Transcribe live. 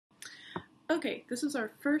Okay, this is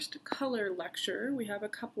our first color lecture. We have a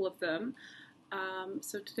couple of them.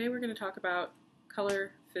 So today we're going to talk about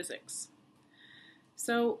color physics.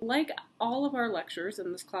 So like all of our lectures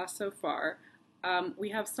in this class so far, we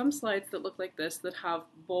have some slides that look like this that have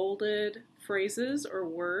bolded phrases or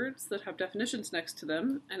words that have definitions next to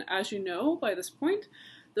them. And as you know by this point,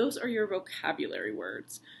 those are your vocabulary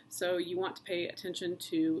words. So you want to pay attention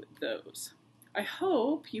to those. I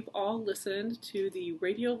hope you've all listened to the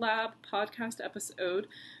Radiolab podcast episode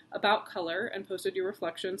about color and posted your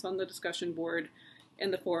reflections on the discussion board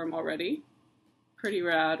in the forum already. Pretty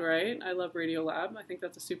rad, right? I love Radiolab. I think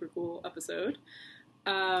that's a super cool episode.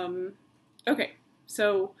 Okay,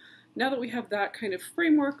 so now that we have that kind of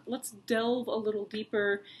framework, let's delve a little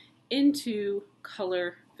deeper into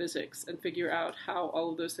color physics and figure out how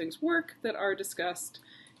all of those things work that are discussed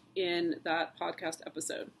in that podcast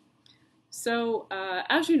episode. So,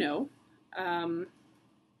 as you know,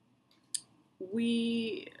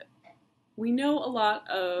 we know a lot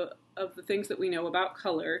of the things that we know about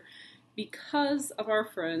color because of our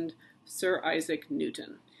friend Sir Isaac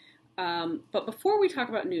Newton. But before we talk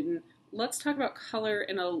about Newton, let's talk about color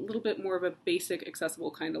in a little bit more of a basic,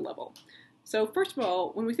 accessible kind of level. So first of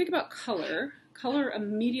all, when we think about color, color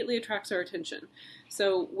immediately attracts our attention.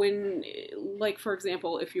 So when, like for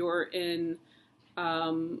example, if you're in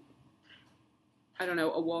I don't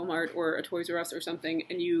know, a Walmart or a Toys R Us or something,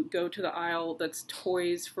 and you go to the aisle that's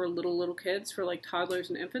toys for little kids, for like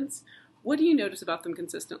toddlers and infants, what do you notice about them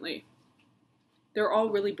consistently? They're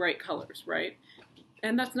all really bright colors, right?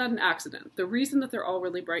 And that's not an accident. The reason that they're all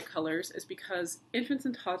really bright colors is because infants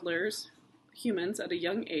and toddlers, humans at a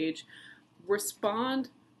young age, respond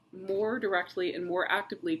more directly and more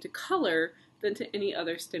actively to color than to any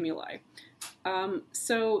other stimuli.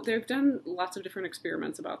 So they've done lots of different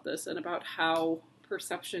experiments about this and about how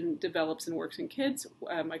perception develops and works in kids.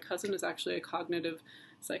 My cousin is actually a cognitive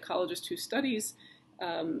psychologist who studies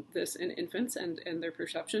this in infants and their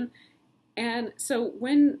perception. And so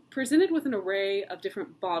when presented with an array of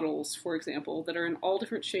different bottles, for example, that are in all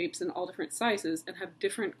different shapes and all different sizes and have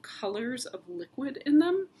different colors of liquid in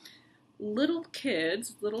them, little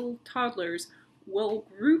kids, little toddlers, will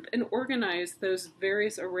group and organize those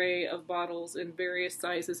various array of bottles in various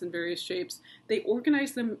sizes and various shapes. They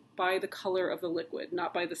organize them by the color of the liquid,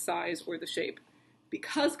 not by the size or the shape,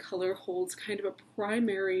 because color holds kind of a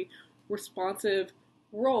primary responsive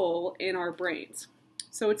role in our brains.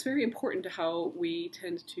 So it's very important to how we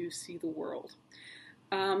tend to see the world.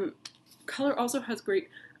 Color also has great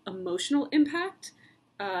emotional impact,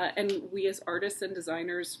 and we as artists and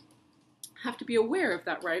designers have to be aware of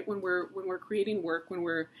that, right? When we're creating work, when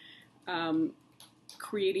we're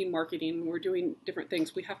creating marketing, when we're doing different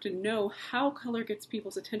things, we have to know how color gets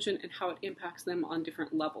people's attention and how it impacts them on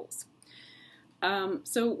different levels.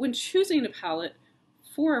 So when choosing a palette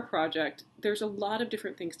for a project, there's a lot of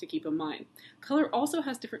different things to keep in mind. Color also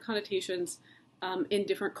has different connotations in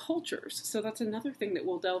different cultures. So that's another thing that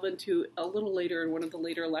we'll delve into a little later in one of the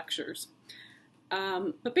later lectures.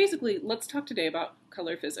 But basically, let's talk today about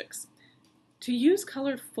color physics. To use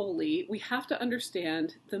color fully, we have to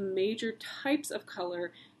understand the major types of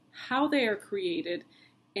color, how they are created,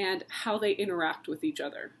 and how they interact with each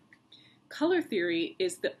other. Color theory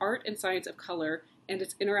is the art and science of color and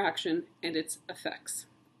its interaction and its effects.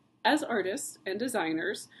 As artists and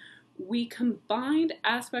designers, we combined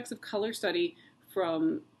aspects of color study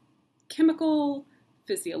from chemical,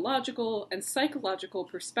 physiological, and psychological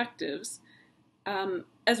perspectives,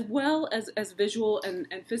 as well as visual and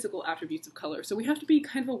physical attributes of color. So we have to be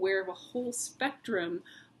kind of aware of a whole spectrum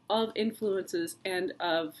of influences and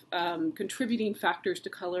of contributing factors to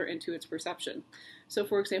color and to its perception. So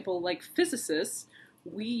for example, like physicists,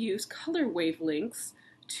 we use color wavelengths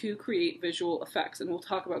to create visual effects, and we'll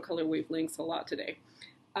talk about color wavelengths a lot today.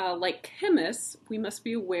 Like chemists, we must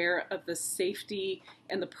be aware of the safety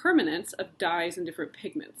and the permanence of dyes and different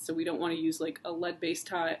pigments. So we don't want to use like a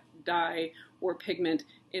lead-based dye or pigment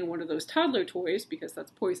in one of those toddler toys because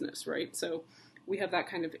that's poisonous, right? So we have that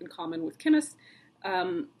kind of in common with chemists.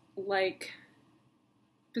 Like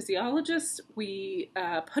physiologists, we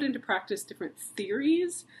put into practice different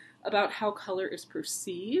theories about how color is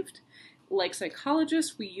perceived. Like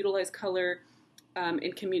psychologists, we utilize color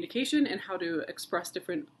in communication and how to express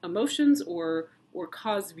different emotions or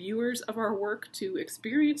cause viewers of our work to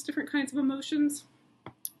experience different kinds of emotions.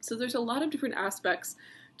 So there's a lot of different aspects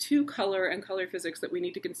to color and color physics that we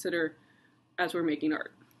need to consider as we're making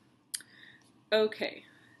art. Okay,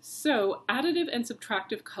 so additive and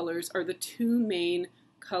subtractive colors are the two main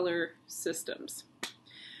color systems.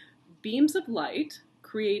 Beams of light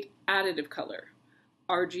create additive color.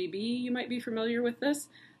 RGB, you might be familiar with this.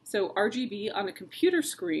 So RGB on a computer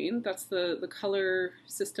screen, that's the color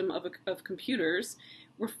system of computers,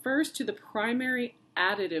 refers to the primary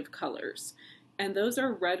additive colors, and those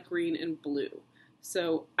are red, green, and blue.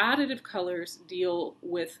 So additive colors deal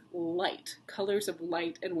with light, colors of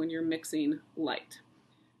light, and when you're mixing light.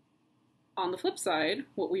 On the flip side,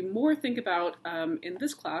 what we more think about in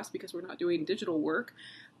this class, because we're not doing digital work,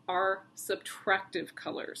 are subtractive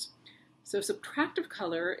colors. So subtractive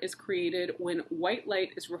color is created when white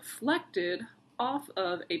light is reflected off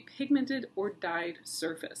of a pigmented or dyed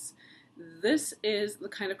surface. This is the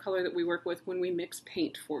kind of color that we work with when we mix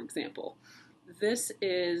paint, for example. This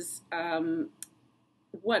is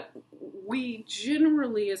what we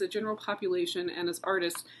generally, as a general population and as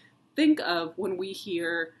artists, think of when we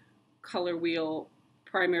hear color wheel,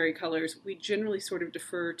 primary colors. We generally sort of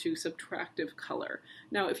defer to subtractive color.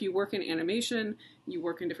 Now, if you work in animation, you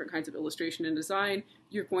work in different kinds of illustration and design,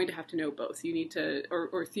 you're going to have to know both. You need to,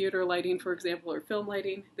 or theater lighting, for example, or film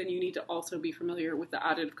lighting, then you need to also be familiar with the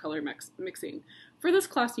additive color mixing. For this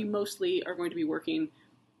class, you mostly are going to be working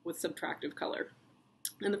with subtractive color.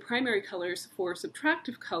 And the primary colors for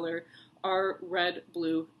subtractive color are red,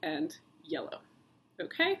 blue, and yellow.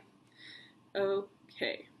 Okay?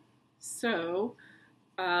 Okay. So,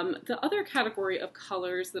 the other category of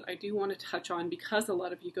colors that I do want to touch on, because a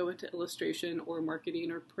lot of you go into illustration or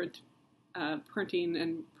marketing or printing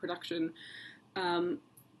and production,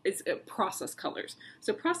 is process colors.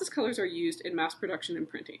 So process colors are used in mass production and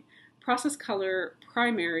printing. Process color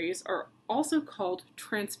primaries are also called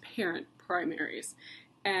transparent primaries,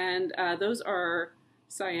 and those are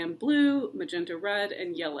cyan blue, magenta red,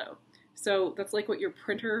 and yellow. So that's like what your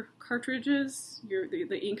printer cartridge is,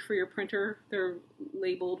 the ink for your printer, they're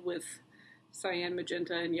labeled with cyan,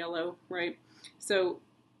 magenta, and yellow, right? So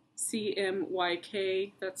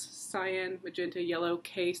CMYK, that's cyan, magenta, yellow,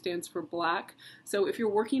 K stands for black. So if you're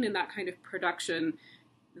working in that kind of production,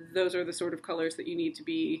 those are the sort of colors that you need to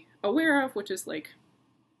be aware of, which is like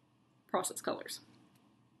process colors.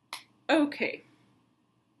 Okay,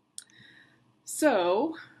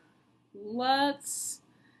 so let's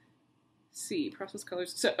see, process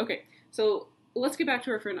colors. So let's get back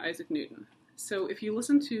to our friend Isaac Newton. So if you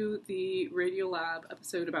listen to the Radiolab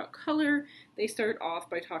episode about color, they start off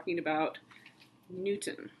by talking about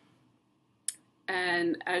Newton.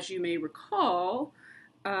 And as you may recall,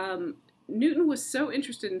 Newton was so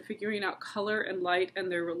interested in figuring out color and light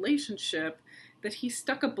and their relationship that he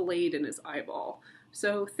stuck a blade in his eyeball.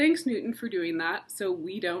 So thanks, Newton, for doing that, so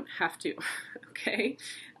we don't have to, okay?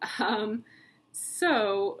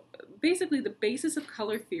 So basically, the basis of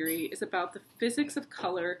color theory is about the physics of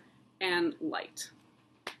color and light.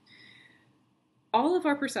 All of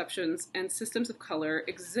our perceptions and systems of color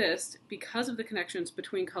exist because of the connections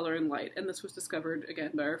between color and light, and this was discovered,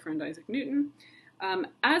 again, by our friend Isaac Newton.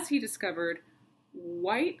 As he discovered,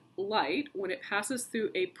 white light, when it passes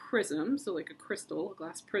through a prism, so like a crystal, a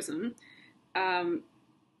glass prism,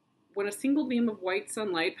 when a single beam of white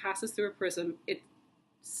sunlight passes through a prism, it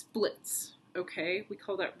splits, okay? We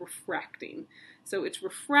call that refracting. So it's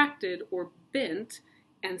refracted or bent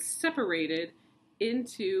and separated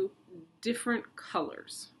into different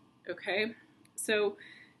colors, okay? So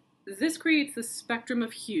this creates the spectrum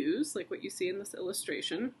of hues, like what you see in this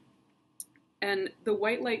illustration, and the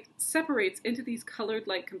white light separates into these colored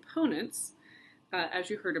light components, as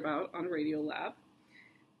you heard about on Radiolab.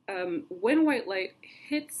 When white light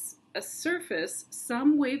hits a surface,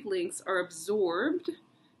 some wavelengths are absorbed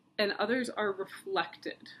and others are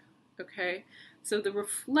reflected, okay? So the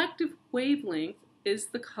reflective wavelength is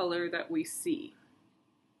the color that we see.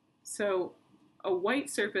 So a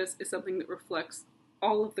white surface is something that reflects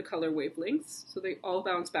all of the color wavelengths, so they all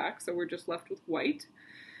bounce back, so we're just left with white.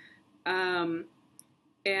 And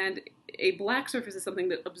a black surface is something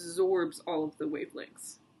that absorbs all of the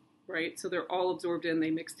wavelengths, right? So they're all absorbed in,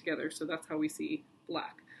 they mix together, so that's how we see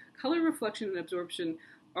black. Color reflection and absorption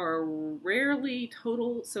are rarely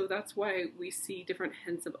total, so that's why we see different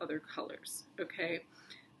hints of other colors, okay?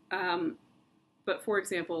 But for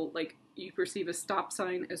example, like you perceive a stop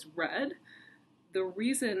sign as red, the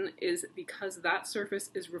reason is because that surface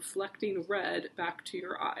is reflecting red back to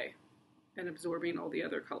your eye and absorbing all the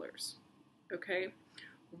other colors, okay?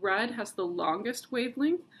 Red has the longest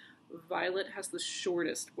wavelength, violet has the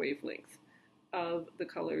shortest wavelength of the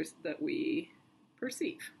colors that we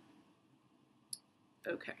perceive.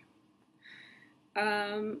 Okay.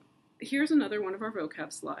 Here's another one of our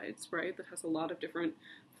vocab slides, right, that has a lot of different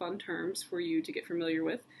fun terms for you to get familiar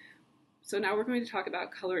with. So now we're going to talk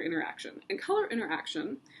about color interaction. And color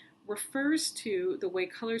interaction refers to the way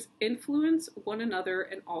colors influence one another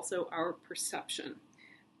and also our perception.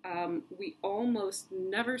 we almost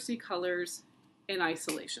never see colors in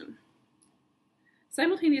isolation.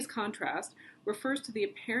 Simultaneous contrast refers to the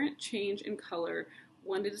apparent change in color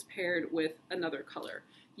when it is paired with another color.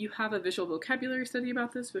 You have a visual vocabulary study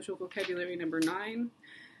about this, visual vocabulary number 9.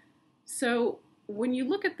 So when you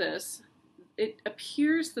look at this, it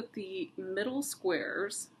appears that the middle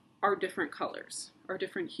squares are different colors, are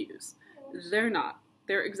different hues. They're not.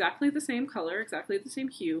 They're exactly the same color, exactly the same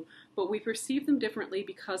hue, but we perceive them differently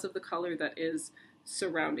because of the color that is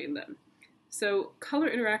surrounding them. So color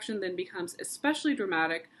interaction then becomes especially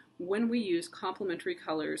dramatic when we use complementary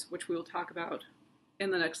colors, which we will talk about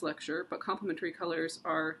in the next lecture, but complementary colors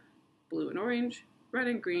are blue and orange, red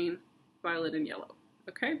and green, violet and yellow,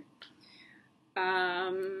 okay?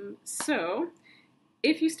 So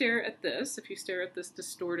if you stare at this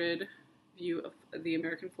distorted view of the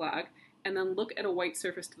American flag, and then look at a white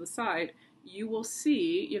surface to the side, you will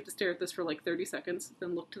see, you have to stare at this for like 30 seconds,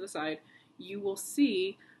 then look to the side, you will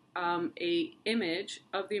see a image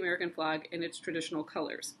of the American flag in its traditional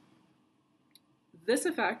colors. This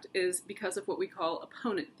effect is because of what we call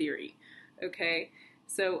opponent theory, okay?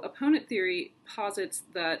 So opponent theory posits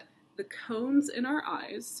that the cones in our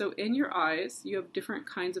eyes, so in your eyes you have different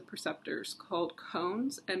kinds of perceptors called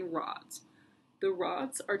cones and rods. The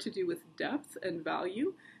rods are to do with depth and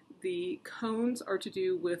value. The cones are to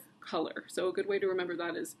do with color. So a good way to remember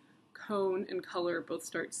that is cone and color both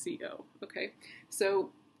start CO, okay?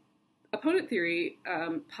 So opponent theory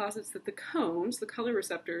posits that the cones, the color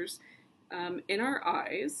receptors in our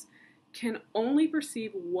eyes, can only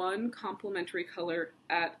perceive one complementary color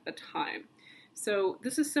at a time. So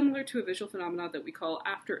this is similar to a visual phenomenon that we call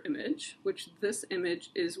after image, which this image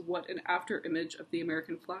is what an after image of the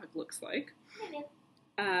American flag looks like.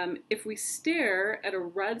 If we stare at a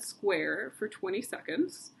red square for 20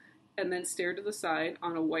 seconds and then stare to the side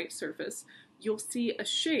on a white surface, you'll see a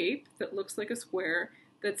shape that looks like a square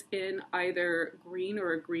that's in either green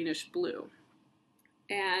or a greenish blue.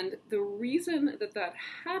 And the reason that that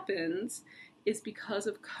happens is because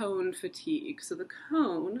of cone fatigue. So the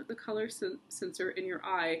cone, the color sensor in your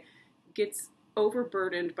eye, gets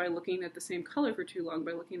overburdened by looking at the same color for too long,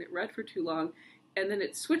 by looking at red for too long, and then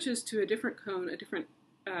it switches to a different cone, a different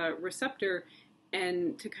receptor,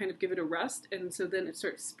 and to kind of give it a rest, and so then it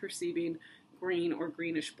starts perceiving green or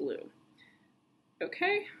greenish blue.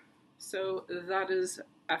 Okay, so that is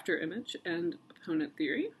after image and opponent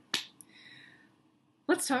theory.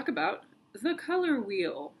 Let's talk about the color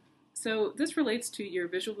wheel. So this relates to your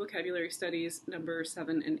visual vocabulary studies number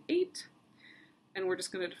 7 and 8, and we're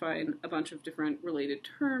just going to define a bunch of different related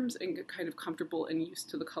terms and get kind of comfortable and used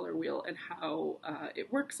to the color wheel and how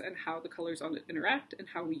it works and how the colors on it interact and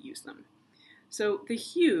how we use them. So the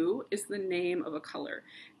hue is the name of a color,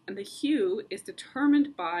 and the hue is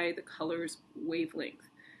determined by the color's wavelength.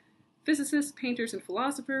 Physicists, painters, and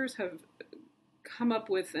philosophers have come up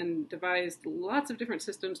with and devised lots of different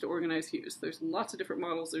systems to organize hues. There's lots of different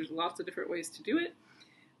models, there's lots of different ways to do it.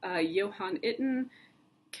 Johann Itten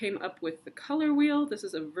came up with the color wheel. This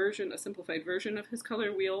is a simplified version of his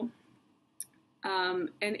color wheel. And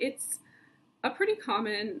it's a pretty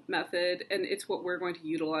common method, and it's what we're going to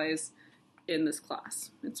utilize in this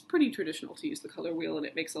class. It's pretty traditional to use the color wheel, and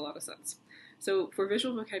it makes a lot of sense. So for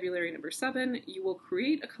visual vocabulary number 7, you will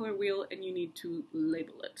create a color wheel and you need to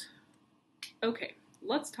label it. Okay,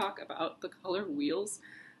 let's talk about the color wheel's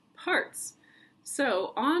parts.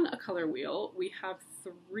 So on a color wheel, we have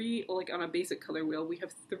on a basic color wheel, we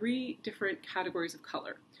have 3 different categories of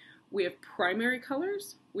color. We have primary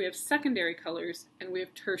colors, we have secondary colors, and we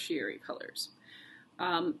have tertiary colors.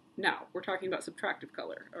 Now, we're talking about subtractive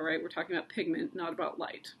color, all right? We're talking about pigment, not about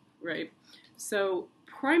light, right? So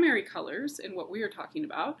primary colors, and what we are talking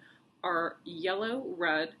about, are yellow,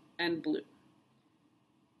 red, and blue.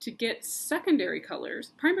 To get secondary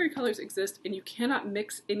colors, primary colors exist and you cannot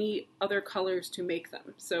mix any other colors to make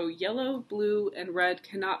them. So yellow, blue, and red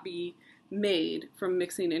cannot be made from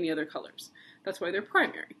mixing any other colors. That's why they're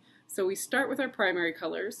primary. So we start with our primary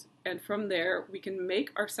colors, and from there we can make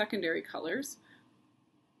our secondary colors,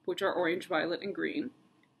 which are orange, violet, and green,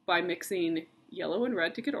 by mixing yellow and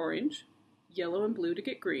red to get orange, yellow and blue to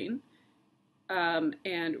get green,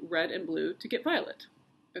 and red and blue to get violet.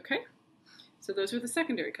 Okay? So those are the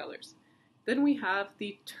secondary colors. Then we have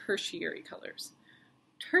the tertiary colors.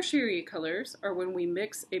 Tertiary colors are when we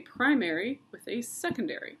mix a primary with a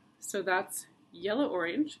secondary. So that's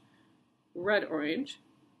yellow-orange, red-orange,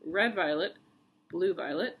 red-violet,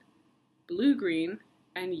 blue-violet, blue-green,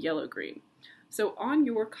 and yellow-green. So on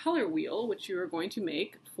your color wheel, which you are going to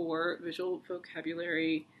make for visual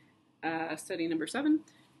vocabulary study number 7,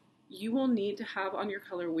 you will need to have on your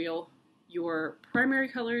color wheel your primary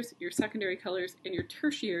colors, your secondary colors, and your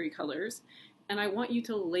tertiary colors, and I want you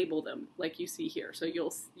to label them like you see here. So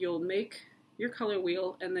you'll make your color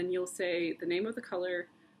wheel, and then you'll say the name of the color.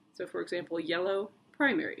 So for example, yellow,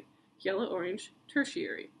 primary, yellow-orange,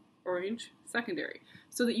 tertiary, orange, secondary,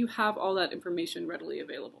 so that you have all that information readily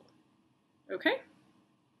available. Okay?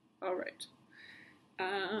 All right.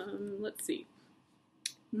 Let's see.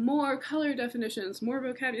 More color definitions, more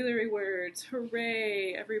vocabulary words.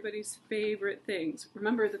 Hooray! Everybody's favorite things.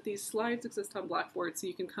 Remember that these slides exist on Blackboard, so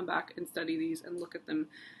you can come back and study these and look at them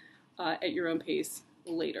at your own pace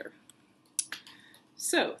later.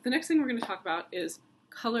 So the next thing we're going to talk about is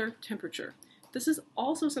color temperature. This is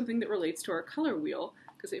also something that relates to our color wheel,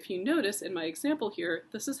 because if you notice in my example here,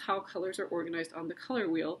 this is how colors are organized on the color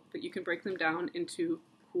wheel, but you can break them down into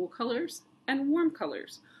cool colors and warm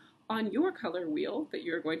colors. On your color wheel that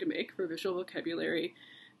you're going to make for visual vocabulary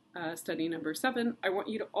study number 7, I want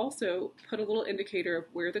you to also put a little indicator of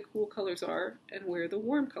where the cool colors are and where the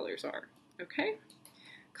warm colors are, okay?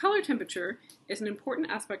 Color temperature is an important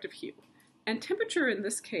aspect of hue, and temperature in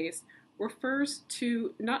this case refers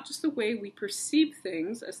to not just the way we perceive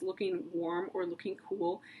things as looking warm or looking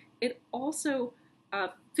cool, it also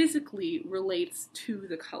physically relates to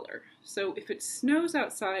the color. So if it snows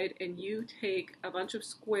outside and you take a bunch of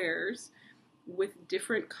squares with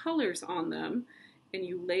different colors on them and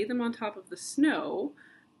you lay them on top of the snow,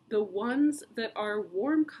 the ones that are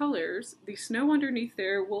warm colors, the snow underneath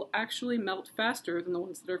there will actually melt faster than the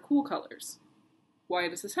ones that are cool colors. Why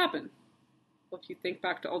does this happen? Well, if you think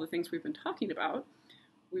back to all the things we've been talking about,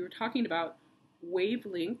 we were talking about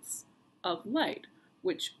wavelengths of light,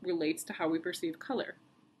 which relates to how we perceive color.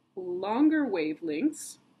 Longer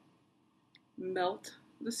wavelengths melt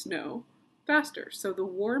the snow faster. So the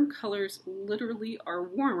warm colors literally are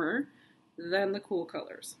warmer than the cool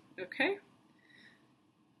colors, okay?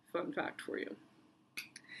 Fun fact for you.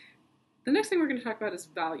 The next thing we're going to talk about is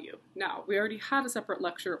value. Now, we already had a separate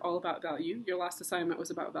lecture all about value. Your last assignment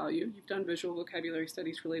was about value. You've done visual vocabulary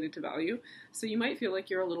studies related to value, so you might feel like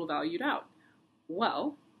you're a little valued out.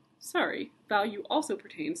 Well, sorry, value also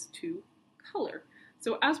pertains to color.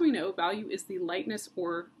 So as we know, value is the lightness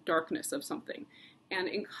or darkness of something. And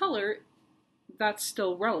in color, that's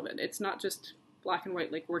still relevant. It's not just black and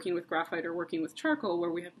white, like working with graphite or working with charcoal,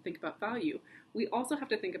 where we have to think about value. We also have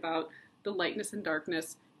to think about the lightness and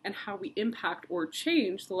darkness and how we impact or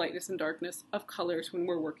change the lightness and darkness of colors when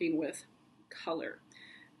we're working with color.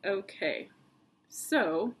 Okay,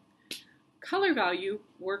 so color value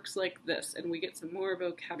works like this, and we get some more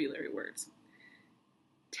vocabulary words.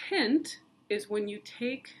 Tint is when you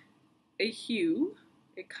take a hue,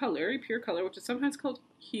 a color, a pure color, which is sometimes called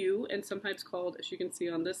hue and sometimes called, as you can see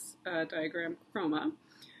on this diagram, chroma.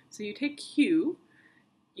 So you take hue,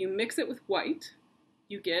 you mix it with white,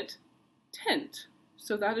 you get tint.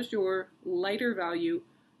 So that is your lighter value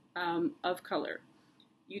of color.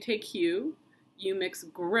 You take hue, you mix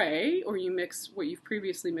gray, or you mix what you've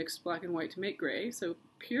previously mixed black and white to make gray. So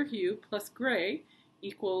pure hue plus gray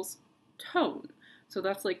equals tone. So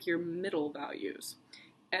that's like your middle values.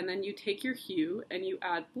 And then you take your hue and you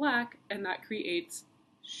add black, and that creates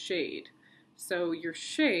shade. So your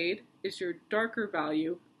shade is your darker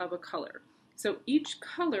value of a color. So each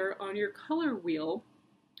color on your color wheel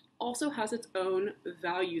also has its own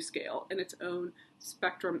value scale and its own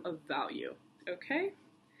spectrum of value, okay?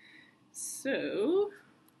 So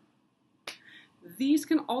these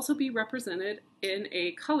can also be represented in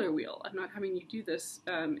a color wheel. I'm not having you do this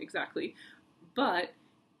exactly, but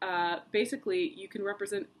basically you can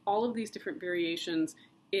represent all of these different variations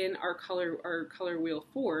in our color wheel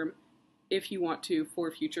form if you want to for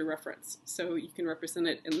future reference. So you can represent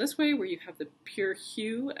it in this way, where you have the pure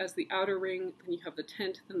hue as the outer ring, then you have the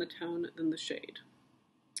tint, then the tone, then the shade.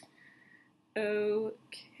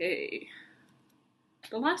 Okay.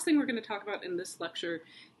 The last thing we're going to talk about in this lecture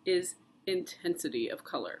is intensity of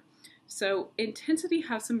color. So intensity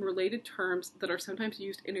has some related terms that are sometimes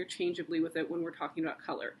used interchangeably with it when we're talking about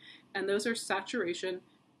color, and those are saturation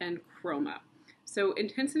and chroma. So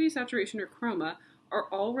intensity, saturation, or chroma are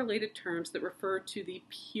all related terms that refer to the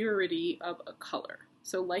purity of a color.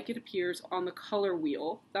 So like it appears on the color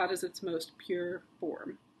wheel, that is its most pure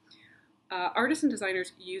form. Artists and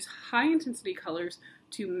designers use high intensity colors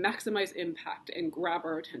to maximize impact and grab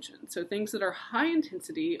our attention. So things that are high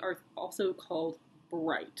intensity are also called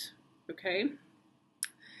bright, okay?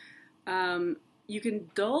 You can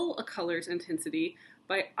dull a color's intensity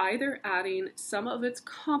by either adding some of its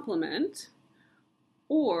complement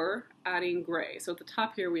or adding gray. So at the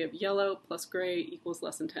top here we have yellow plus gray equals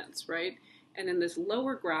less intense, right? And in this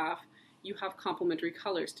lower graph, you have complementary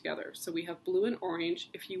colors together. So we have blue and orange.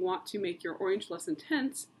 If you want to make your orange less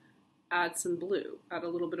intense, add some blue. Add a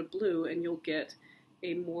little bit of blue and you'll get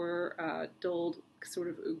a more dulled, sort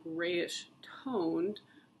of grayish toned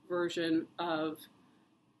version of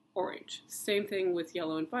orange. Same thing with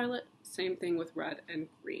yellow and violet, same thing with red and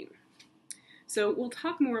green. So we'll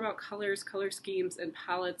talk more about colors, color schemes, and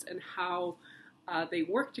palettes and how they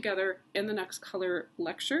work together in the next color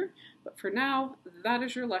lecture. But for now, that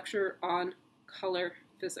is your lecture on color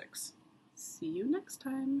physics. See you next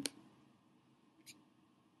time.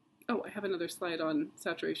 Oh, I have another slide on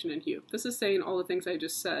saturation and hue. This is saying all the things I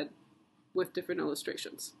just said with different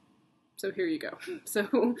illustrations. So here you go.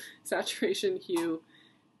 So saturation, hue,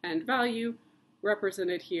 and value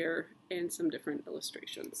represented here in some different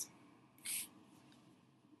illustrations.